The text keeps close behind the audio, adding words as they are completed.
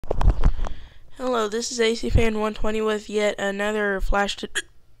Hello, this is ACFan120 with yet another Flash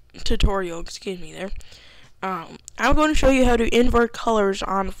tutorial. Excuse me there. I'm going to show you how to invert colors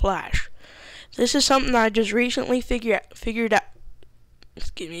on Flash. This is something that I just recently figured out.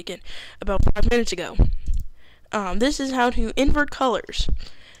 Excuse me again. About 5 minutes ago. This is how to invert colors.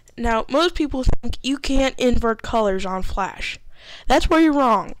 Now, most people think you can't invert colors on Flash. That's where you're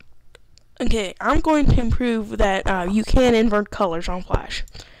wrong. Okay, I'm going to prove that you can invert colors on Flash.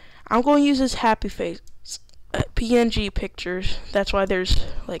 I'm going to use this happy face PNG pictures. That's why there's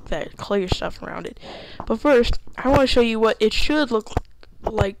like that clear stuff around it. But first, I want to show you what it should look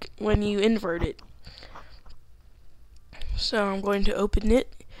like when you invert it. So I'm going to open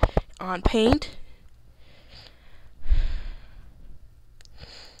it on Paint.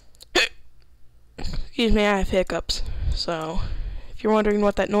 Excuse me, I have hiccups. So if you're wondering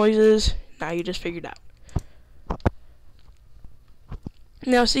what that noise is, now you just figured out.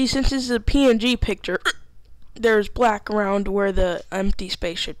 Now see, since this is a PNG picture, there's black around where the empty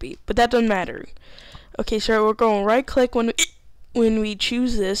space should be, but that doesn't matter. Okay, so we're going to right click when we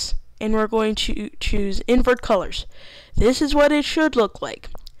choose this, and we're going to choose invert colors. This is what it should look like.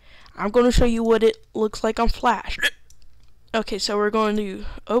 I'm going to show you what it looks like on Flash. Okay, so we're going to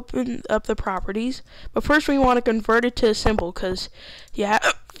open up the properties, but first we want to convert it to a symbol, because you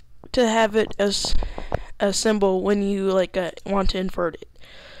have to have it as a symbol when you want to invert it.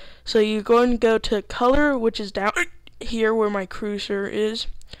 So you're going to go to color, which is down here where my cursor is.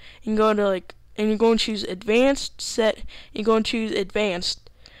 You can go to and you're going to choose advanced set. You're going to choose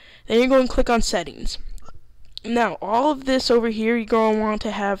advanced. Then you're going to click on settings. Now all of this over here you're going to want to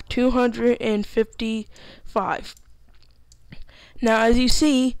have 255. Now as you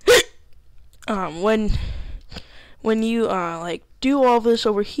see, when you do all this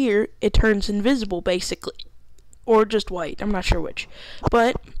over here, it turns invisible basically, or just white. I'm not sure which.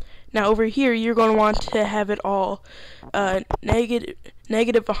 But now over here, you're going to want to have it all negative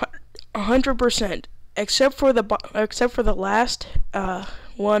 100%, except for the last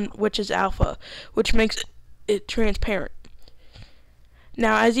one, which is alpha, which makes it transparent.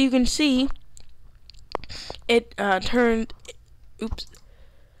 Now, as you can see, it turned. Oops.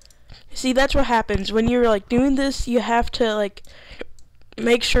 See, that's what happens when you're doing this. You have to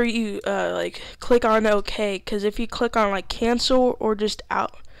make sure you click on OK, because if you click on cancel or just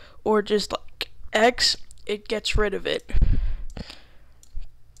out or just X, it gets rid of it.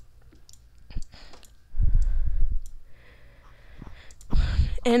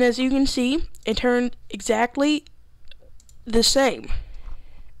 And as you can see, it turned exactly the same.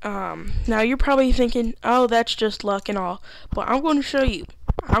 Now you're probably thinking, oh, that's just luck and all, but I'm going to show you.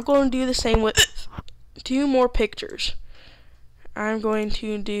 I'm going to do the same with 2 more pictures. I'm going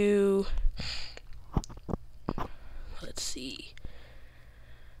to do, let's see,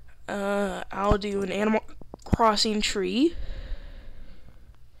 I'll do an Animal Crossing tree.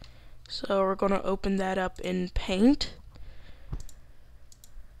 So we're going to open that up in Paint.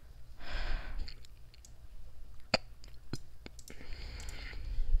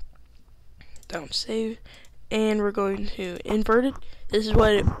 Don't save. And we're going to invert it. This is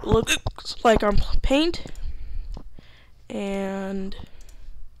what it looks like on Paint. And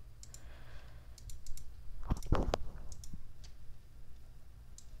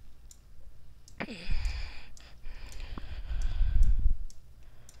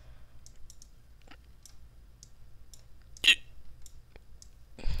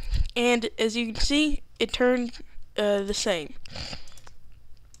as you can see, it turned the same.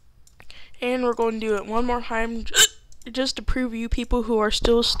 And we're going to do it one more time just to prove you people who are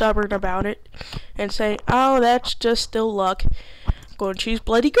still stubborn about it and say, oh, that's just still luck. I'm going to choose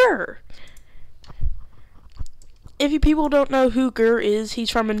Bloody Gurr. If you people don't know who Gurr is,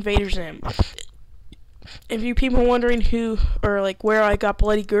 he's from Invader Zim. If you people wondering who or where I got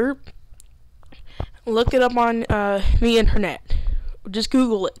Bloody Gurr, look it up on the internet. Just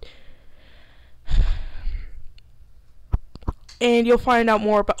Google it. And you'll find out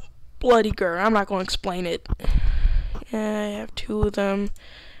more about Bloody Gurr. I'm not going to explain it. I have 2 of them.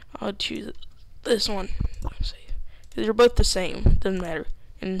 I'll choose this one. Because they're both the same. Doesn't matter.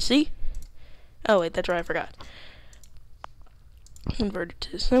 And see? Oh wait, that's right, I forgot. Convert it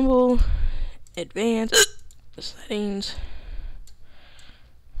to symbol. Advanced. Settings.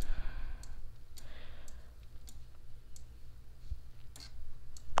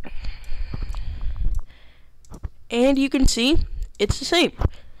 And you can see it's the same.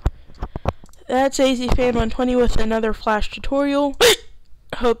 That's ACFan120 with another Flash tutorial.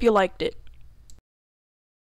 Hope you liked it.